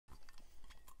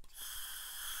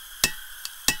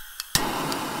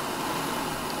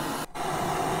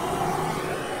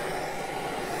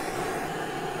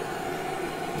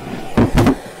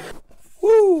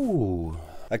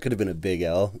I could have been a big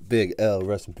L. Big L,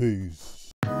 rest in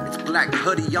peace. It's Black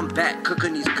Hoodie, I'm back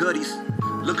cooking these goodies.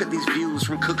 Look at these views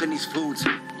from cooking these foods.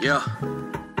 Yeah.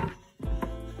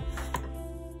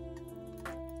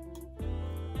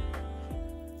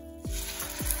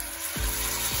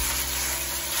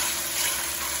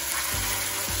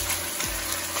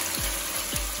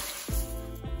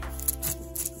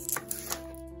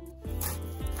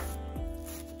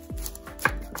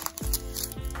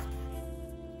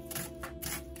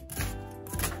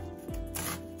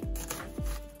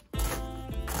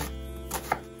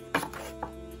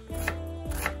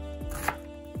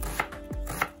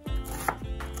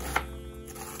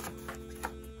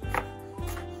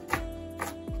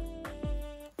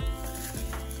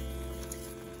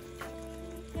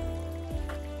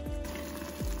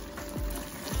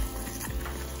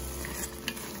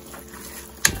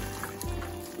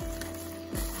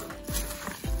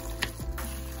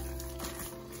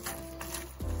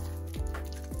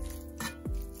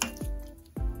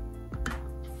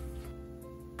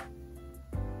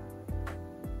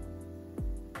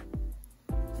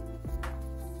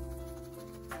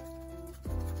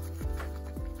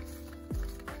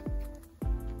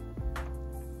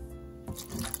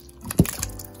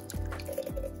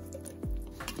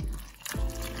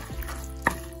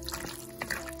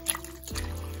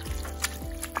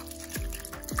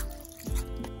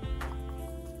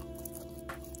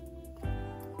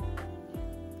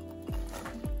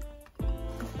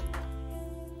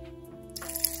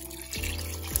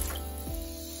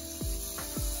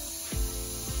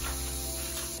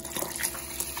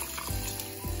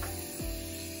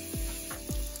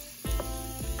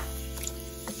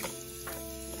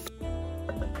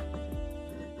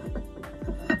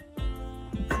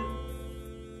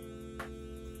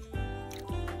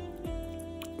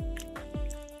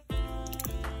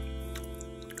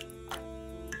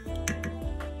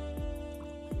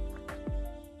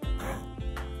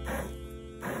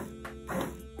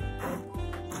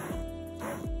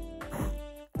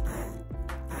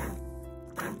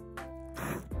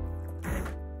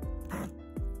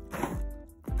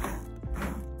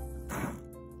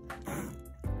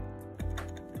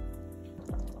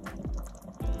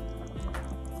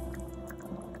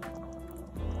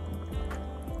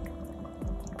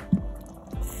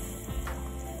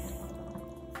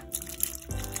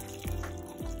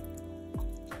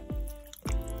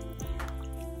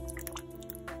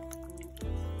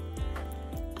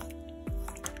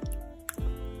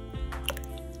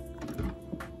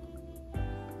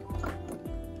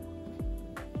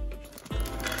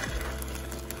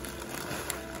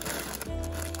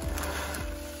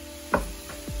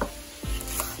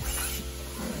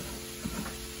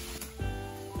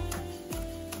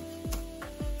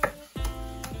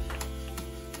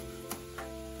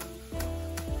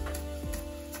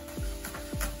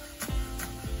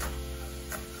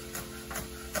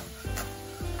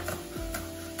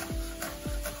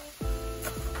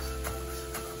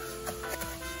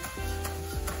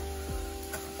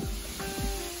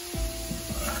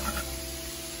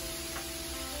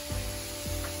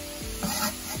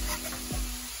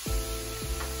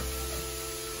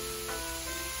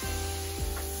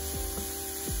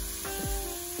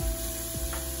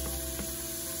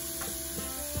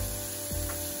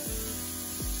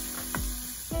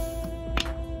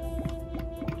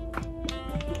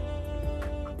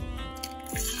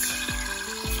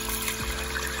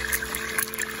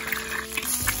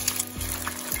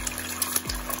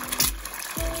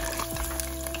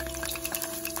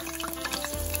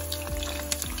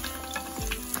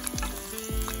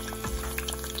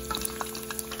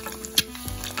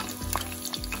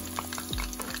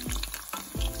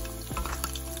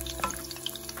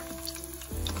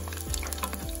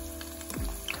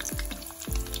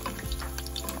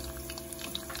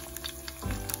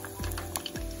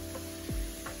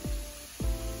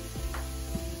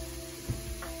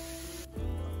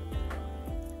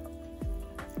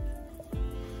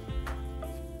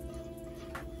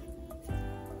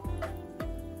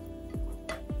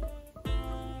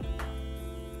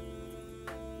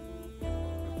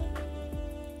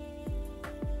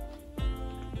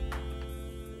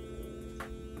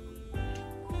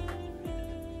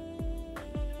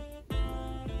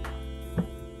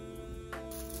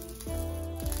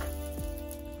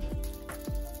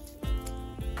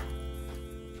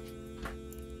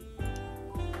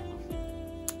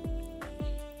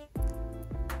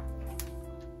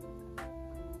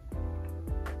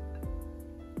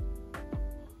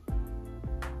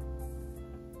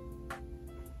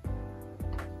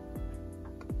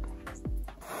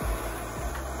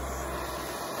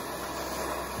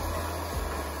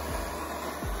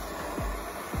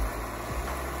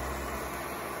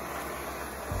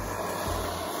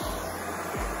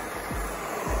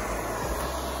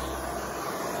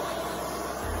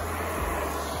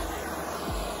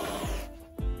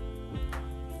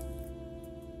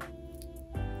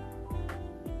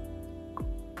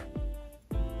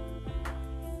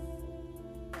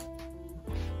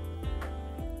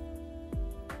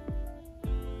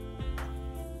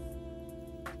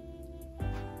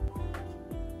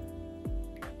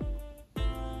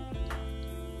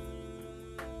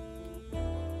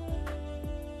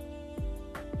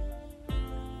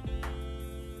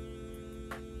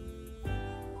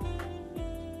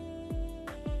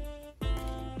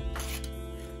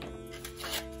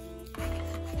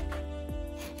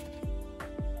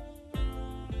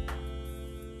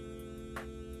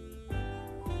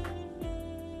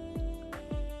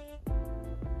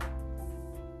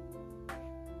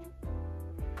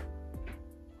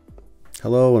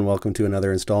 Hello and welcome to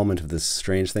another installment of this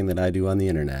strange thing that I do on the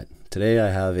internet. Today I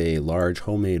have a large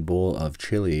homemade bowl of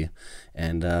chili,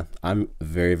 and I'm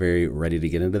very ready to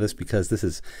get into this because this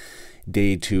is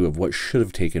day 2 of what should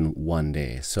have taken 1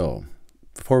 day. So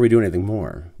before we do anything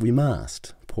more, we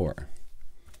must pour.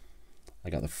 I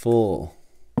got the full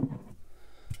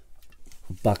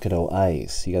bucket of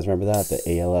ice. You guys remember that?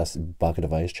 The ALS bucket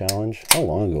of ice challenge? How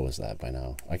long ago was that by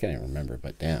now? I can't even remember,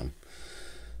 but damn.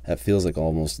 That feels like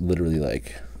almost literally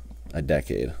like a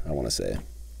decade, I want to say.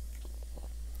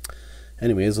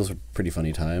 Anyways, those are pretty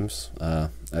funny times.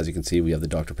 As you can see, we have the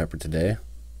Dr. Pepper today.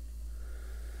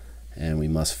 And we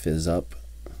must fizz up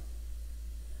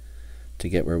to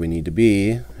get where we need to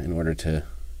be in order to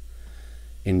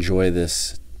enjoy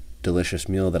this delicious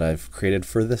meal that I've created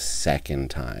for the second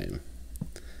time.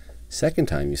 Second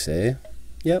time, you say?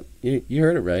 Yep, you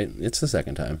heard it right. It's the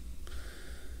second time.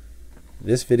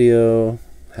 This video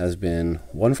has been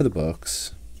one for the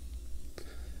books,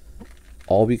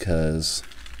 all because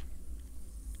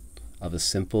of a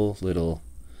simple little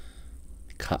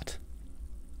cut.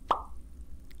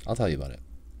 I'll tell you about it.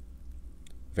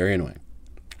 Very annoying.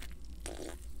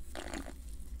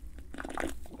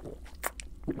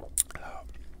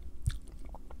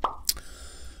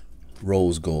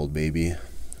 Rose gold, baby.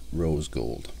 Rose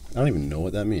gold. I don't even know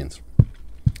what that means.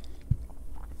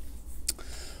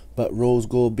 But rose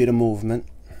gold bit of movement.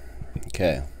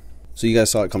 Okay, so you guys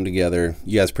saw it come together.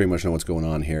 You guys pretty much know what's going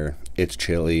on here. It's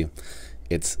chili.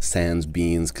 It's sans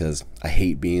beans because I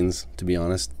hate beans, to be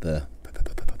honest. The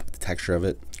texture of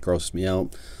it grosses me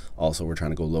out. Also, we're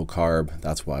trying to go low carb.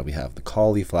 That's why we have the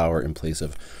cauliflower in place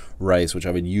of rice, which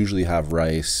I would usually have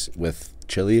rice with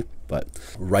chili, but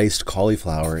riced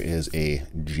cauliflower is a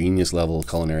genius level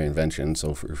culinary invention.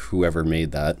 So for whoever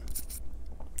made that,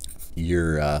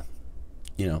 you're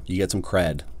you know, you get some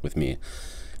cred with me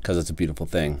because it's a beautiful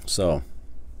thing. So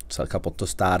it's a couple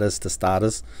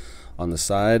tostadas on the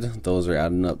side. Those are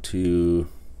adding up to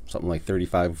something like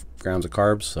 35 grams of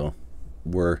carbs. So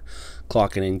we're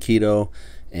clocking in keto,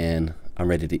 and I'm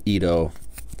ready to eat-o.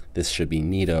 This should be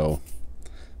neato.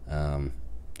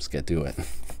 Let's get to it.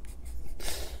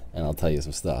 And I'll tell you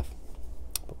some stuff.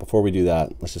 But before we do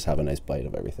that, let's just have a nice bite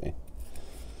of everything.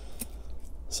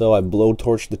 So I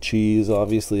blowtorched the cheese,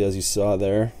 obviously, as you saw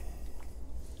there.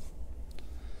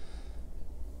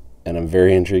 And I'm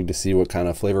very intrigued to see what kind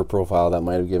of flavor profile that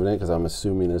might have given it, because I'm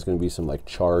assuming there's going to be some like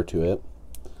char to it.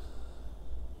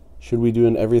 Should we do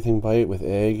an everything bite with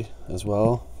egg as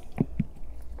well?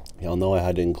 Y'all know I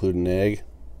had to include an egg.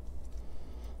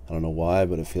 I don't know why,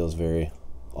 but it feels very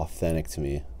authentic to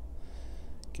me.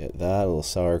 Get that, a little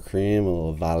sour cream, a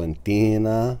little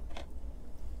Valentina.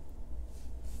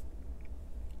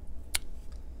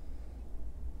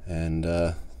 And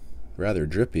rather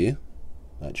drippy.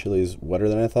 That chili's wetter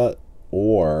than I thought,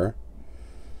 or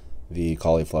the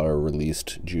cauliflower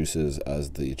released juices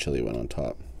as the chili went on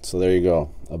top. So there you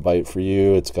go, a bite for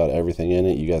you. It's got everything in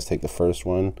it. You guys take the first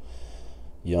one.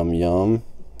 Yum yum.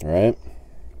 All right.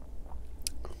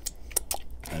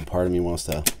 And part of me wants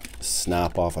to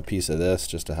snap off a piece of this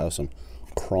just to have some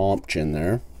crunch in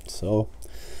there. So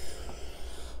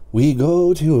we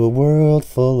go to a world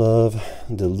full of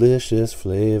delicious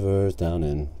flavors down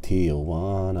in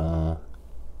Tijuana.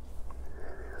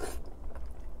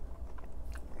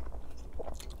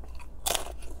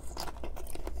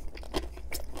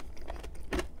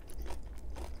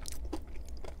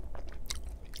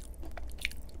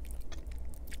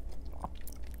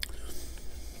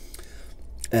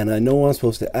 And I know I'm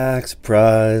supposed to act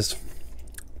surprised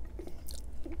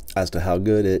as to how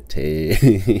good it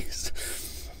tastes.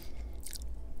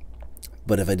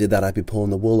 But if I did that, I'd be pulling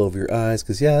the wool over your eyes,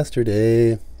 because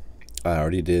yesterday I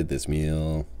already did this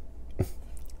meal.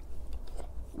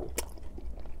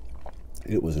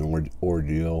 It was an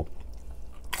ordeal.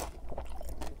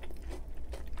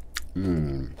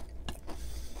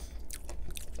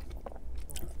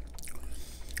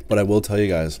 But I will tell you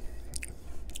guys,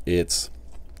 it's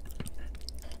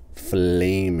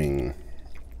flaming.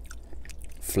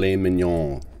 Flame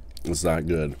mignon. It's that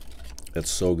good. It's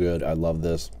so good. I love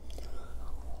this.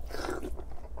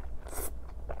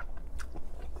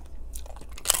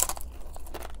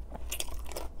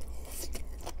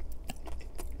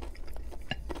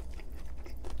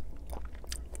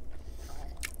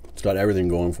 It's got everything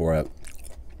going for it.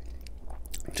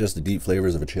 Just the deep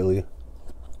flavors of a chili.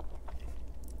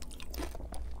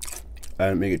 I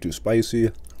didn't make it too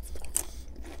spicy.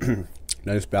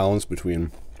 Nice balance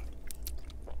between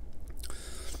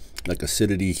like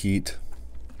acidity, heat,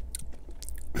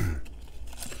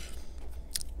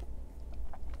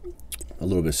 a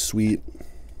little bit sweet,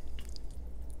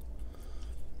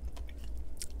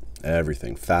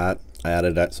 Everything. Fat. I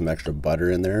added some extra butter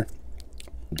in there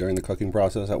during the cooking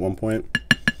process at one point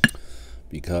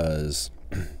because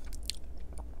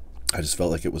I just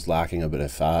felt like it was lacking a bit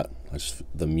of fat.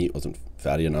 The meat wasn't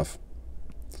fatty enough.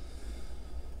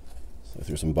 So I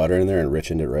threw some butter in there and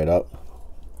richened it right up.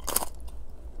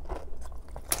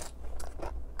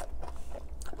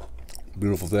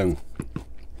 Beautiful thing.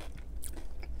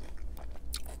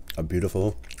 A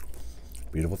beautiful,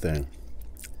 beautiful thing.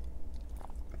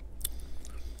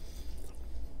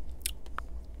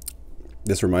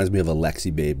 This reminds me of a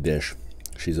Lexi Babe dish.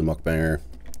 She's a mukbanger.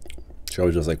 She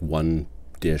always does like one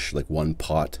dish, like one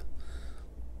pot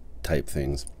type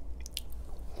things.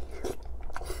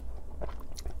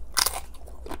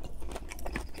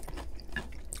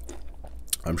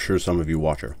 I'm sure some of you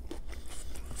watch her.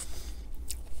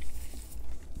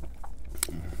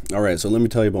 All right, so let me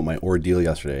tell you about my ordeal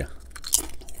yesterday.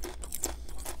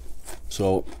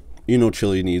 So, you know,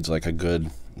 chili needs like a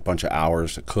good bunch of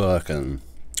hours to cook and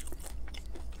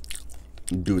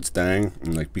do its thing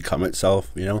and like become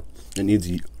itself, you know? It needs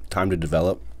time to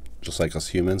develop, just like us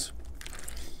humans.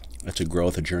 It's a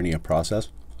growth, a journey, a process.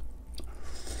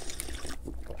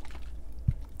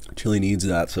 Chili needs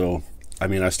that. So, I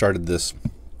mean, I started this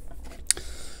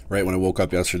right when I woke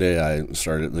up yesterday. I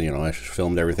started, you know, I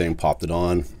filmed everything, popped it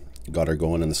on, got her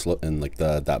going in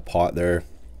the that pot there,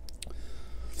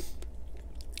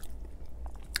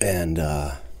 and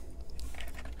I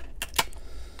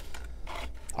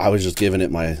was just giving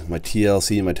it my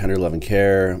TLC, my tender love and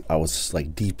care. I was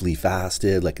like deeply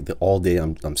fasted, like all day.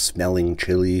 I'm smelling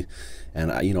chili,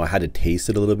 and I had to taste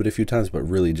it a little bit a few times, but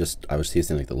really just I was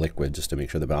tasting like the liquid just to make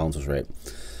sure the balance was right.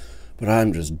 But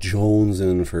I'm just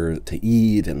jonesing to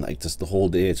eat, and like just the whole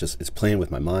day it's playing with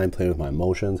my mind, playing with my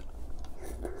emotions.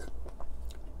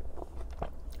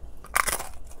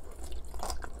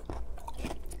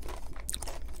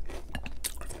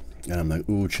 And I'm like,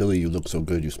 ooh, Chili, you look so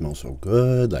good. You smell so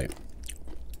good. Like,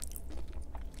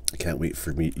 I can't wait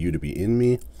for you to be in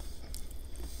me.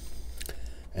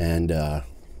 And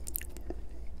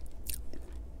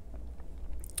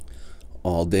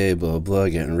all day, blah, blah,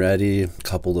 getting ready. A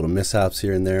couple little mishaps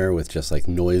here and there with just like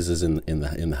noises in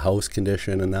the house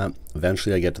condition and that.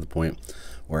 Eventually I get to the point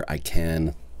where I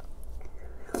can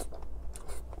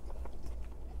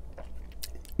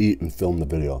eat and film the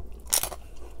video.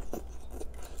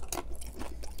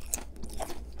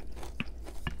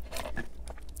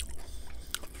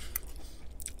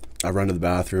 I run to the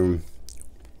bathroom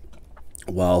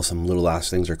while some little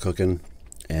last things are cooking,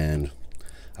 and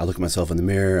I look at myself in the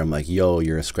mirror. I'm like, yo,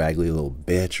 you're a scraggly little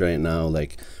bitch right now.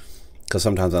 Like, because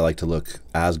sometimes I like to look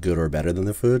as good or better than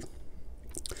the food.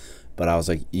 But I was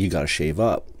like, you got to shave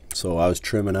up. So I was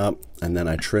trimming up, and then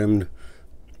I trimmed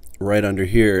right under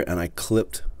here, and I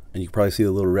clipped, and you can probably see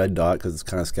the little red dot because it's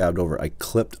kind of scabbed over. I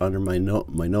clipped under my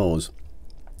nose,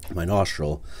 my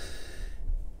nostril,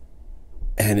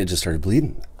 and it just started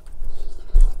bleeding.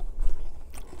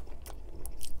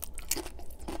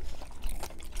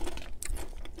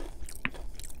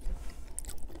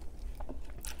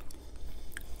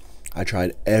 I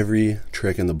tried every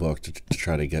trick in the book to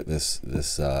try to get this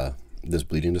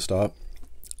bleeding to stop.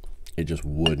 It just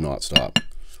would not stop.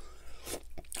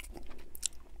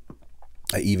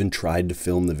 I even tried to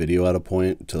film the video at a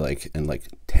point to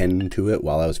tend to it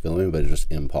while I was filming, but it's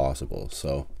just impossible.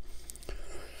 So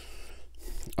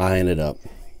I ended up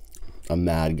a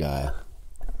mad guy.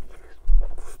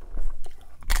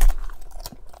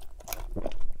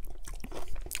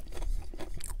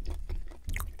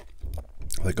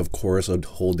 Like, of course, a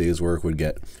whole day's work would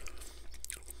get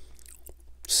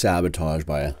sabotaged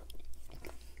by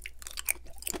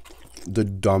the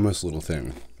dumbest little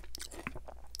thing.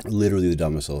 Literally the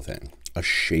dumbest little thing. A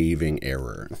shaving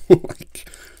error. Like,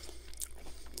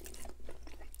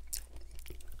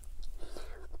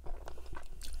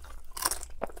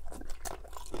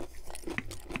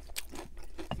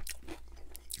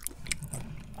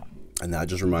 and that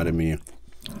just reminded me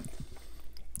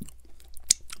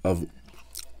of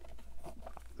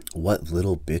what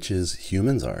little bitches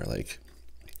humans are. Like,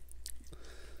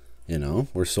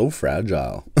 we're so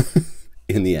fragile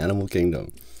in the animal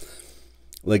kingdom.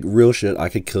 Like, real shit, I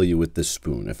could kill you with this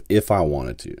spoon if I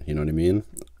wanted to. You know what I mean?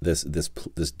 This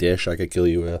dish I could kill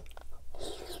you with.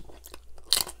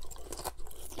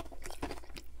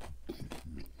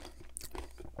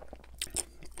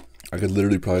 I could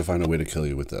literally probably find a way to kill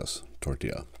you with this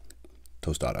tortilla,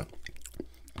 tostada.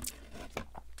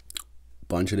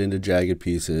 Bunch it into jagged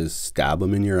pieces, stab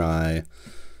them in your eye,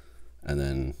 and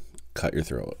then cut your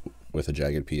throat with a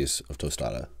jagged piece of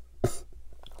tostada.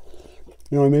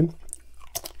 You know what I mean?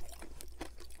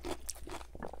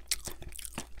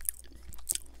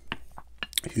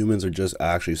 Humans are just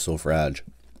actually so fragile.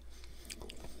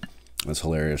 That's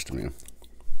hilarious to me.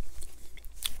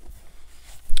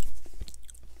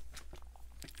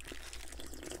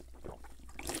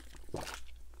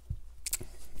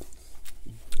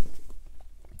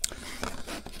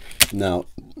 Now,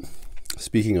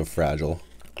 speaking of fragile,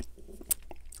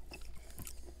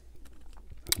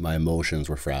 my emotions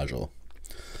were fragile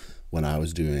when I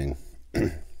was doing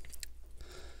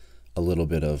a little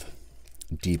bit of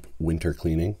deep winter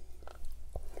cleaning.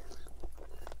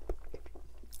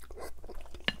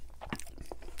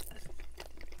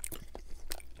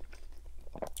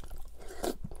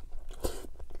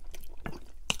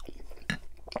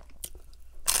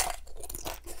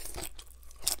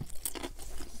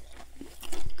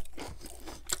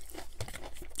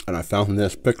 And I found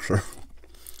this picture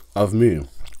of me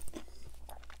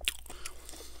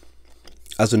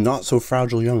as a not so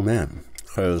fragile young man,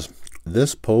 because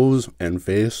this pose and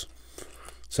face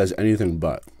says anything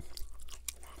but.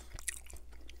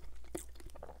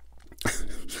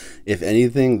 If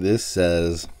anything, this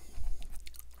says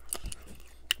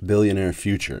billionaire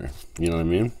future. You know what I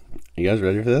mean? You guys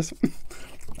ready for this?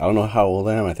 I don't know how old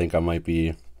I am. I think I might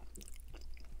be,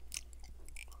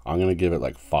 I'm gonna give it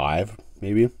like 5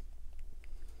 maybe,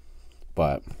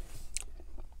 but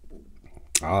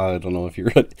I don't know if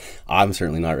you're ready. I'm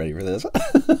certainly not ready for this.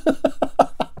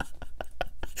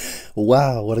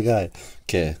 Wow, what a guy.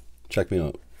 Okay, check me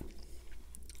out.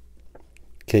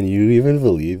 Can you even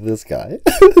believe this guy?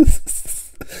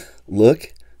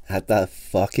 Look at that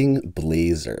fucking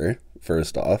blazer,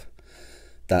 first off.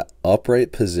 That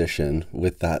upright position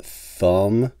with that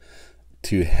thumb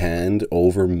to hand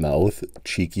over mouth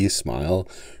cheeky smile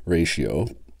ratio.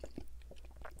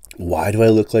 Why do I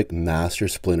look like Master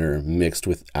Splinter mixed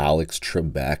with Alex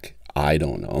Trebek? I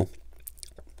don't know.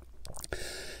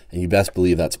 And you best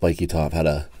believe that spiky top had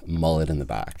a mullet in the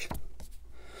back.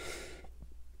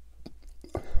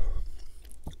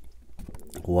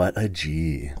 What a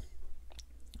G.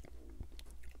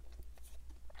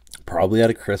 Probably at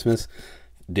a Christmas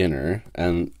dinner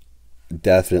and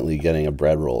definitely getting a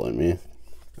bread roll in me.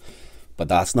 But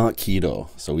that's not keto,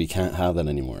 so we can't have that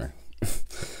anymore.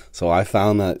 So I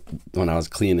found that when I was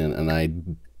cleaning and I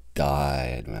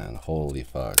died, man. Holy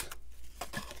fuck.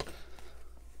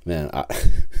 Man,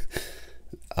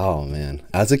 oh man.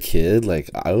 As a kid, like,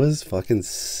 I was fucking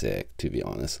sick, to be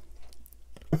honest.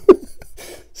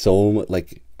 So,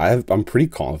 like, I'm pretty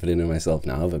confident in myself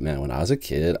now, but man, when I was a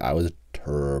kid, I was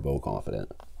turbo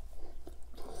confident.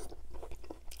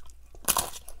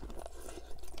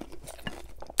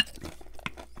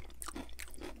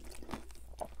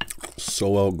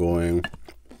 So outgoing.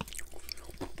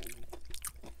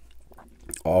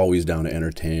 Always down to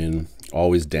entertain.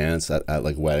 Always dance at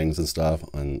like weddings and stuff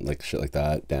and like shit like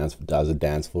that. Dance, does a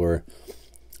dance floor.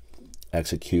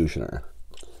 Executioner.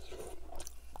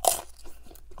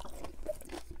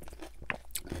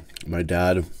 My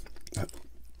dad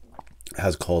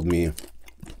has called me,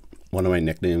 one of my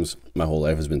nicknames my whole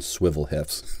life has been Swivel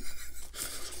Hips,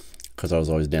 because I was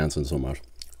always dancing so much.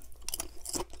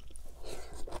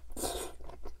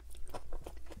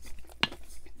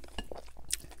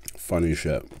 Funny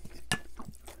shit.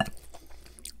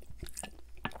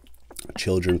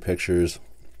 Children pictures,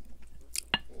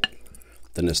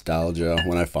 the nostalgia,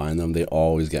 when I find them, they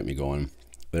always get me going.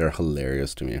 They're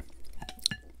hilarious to me.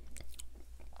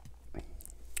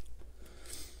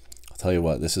 I'll tell you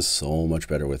what, this is so much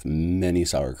better with many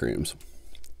sour creams.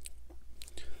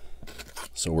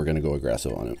 So we're gonna go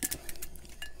aggressive on it.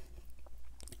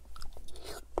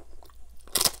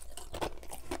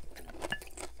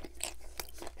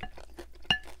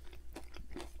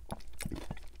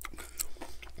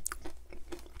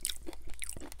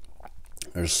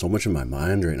 There's so much in my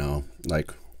mind right now.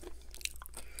 Like,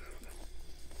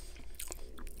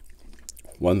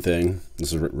 one thing,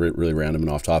 this is really random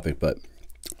and off topic, but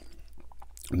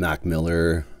Mac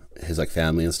Miller, his like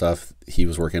family and stuff, he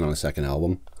was working on a second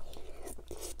album.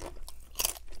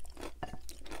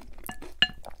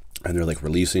 And they're like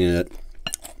releasing it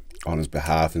on his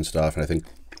behalf and stuff. And I think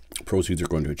proceeds are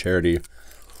going to a charity.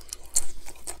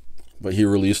 But he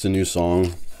released a new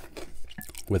song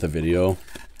with a video.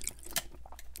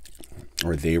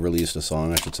 Or they released a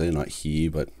song, I should say. Not he,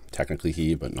 but technically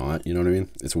he, but not. You know what I mean?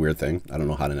 It's a weird thing. I don't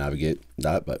know how to navigate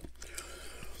that, but...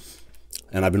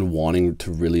 And I've been wanting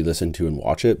to really listen to and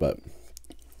watch it, but...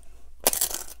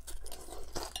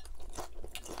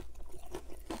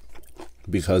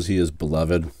 because he is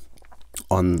beloved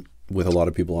with a lot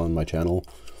of people on my channel,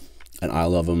 and I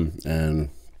love him, and,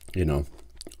 you know,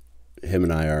 him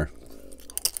and I are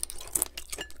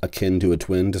akin to a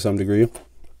twin to some degree.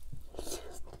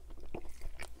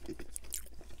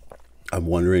 I'm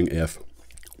wondering if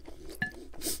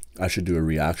I should do a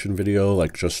reaction video,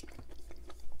 like just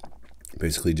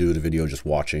basically do the video just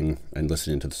watching and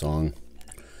listening to the song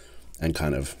and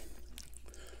kind of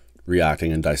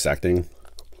reacting and dissecting.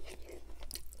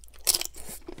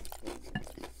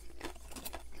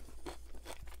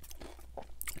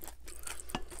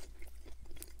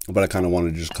 But I kind of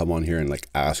wanted to just come on here and like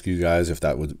ask you guys if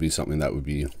that would be something that would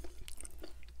be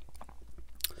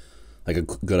like a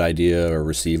good idea or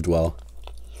received well.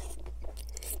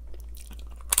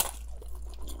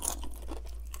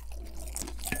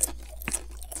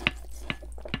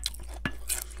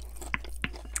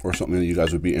 Or something that you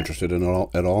guys would be interested in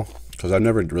at all. Because I've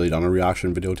never really done a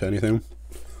reaction video to anything.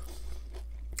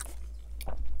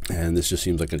 And this just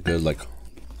seems like a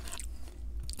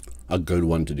good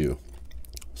one to do.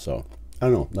 So, I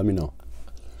don't know. Let me know.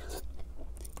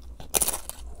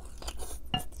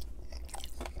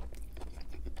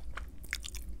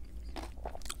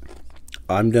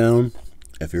 I'm down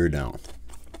if you're down.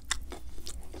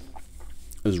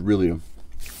 Is really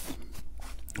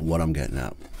what I'm getting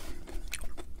at.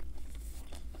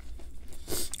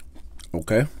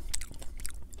 Okay.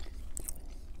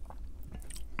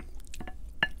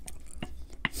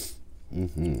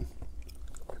 Am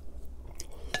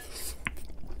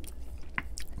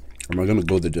I gonna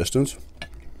go the distance?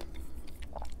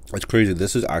 It's crazy.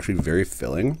 This is actually very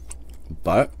filling,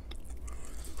 but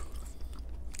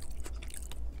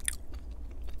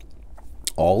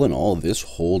all in all, this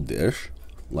whole dish,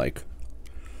 like,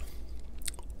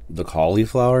 the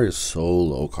cauliflower is so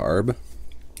low carb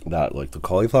that, like, the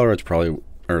cauliflower is probably,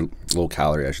 or low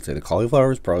calorie, I should say. The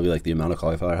cauliflower is probably, like, the amount of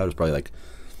cauliflower I had is probably like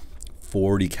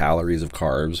 40 calories of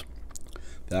carbs.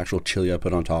 The actual chili I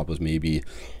put on top was maybe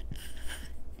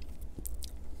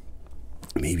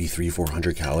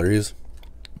 300-400 calories.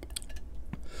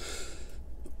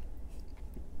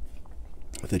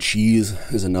 The cheese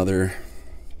is another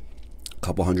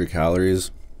couple hundred calories,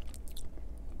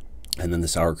 and then the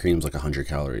sour cream is like 100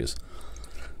 calories.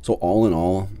 So all in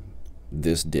all,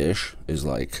 this dish is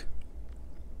like,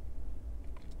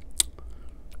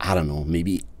 I don't know,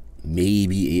 maybe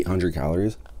 800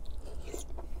 calories.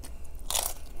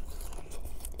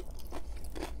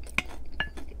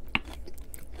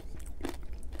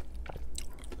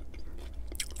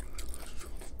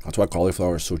 That's why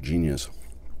cauliflower is so genius.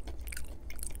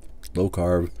 Low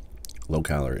carb, low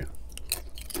calorie,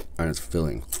 and it's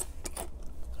filling.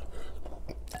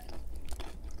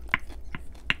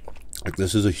 Like,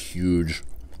 this is a huge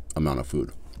amount of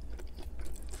food.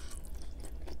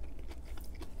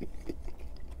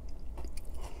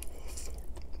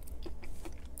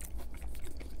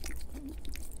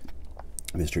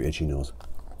 Mr. Itchy Nose.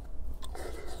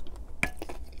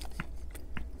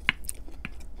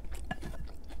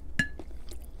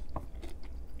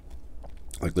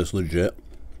 Like, this legit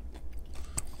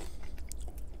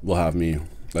will have me,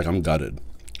 like, I'm gutted.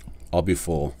 I'll be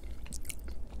full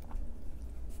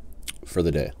for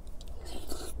the day.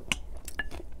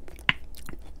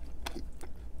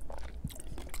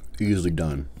 Easily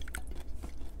done.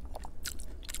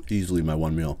 Easily my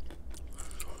one meal.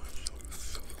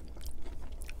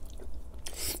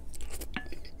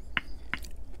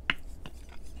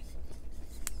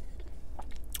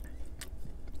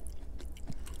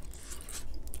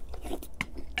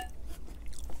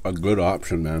 A good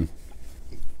option, man.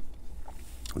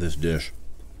 This dish,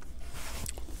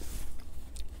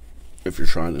 if you're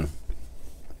trying to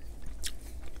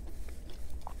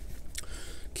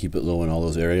keep it low in all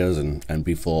those areas and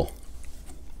be full.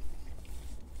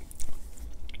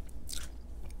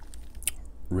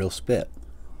 Real spit.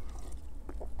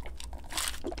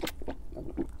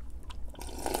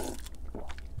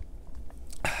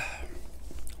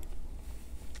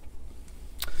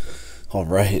 All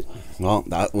right. Well,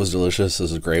 that was delicious. This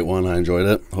is a great one. I enjoyed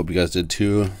it. Hope you guys did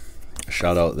too.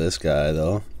 Shout out this guy,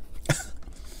 though.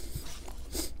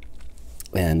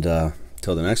 And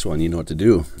till the next one, you know what to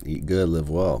do. Eat good, live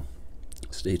well.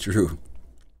 Stay true.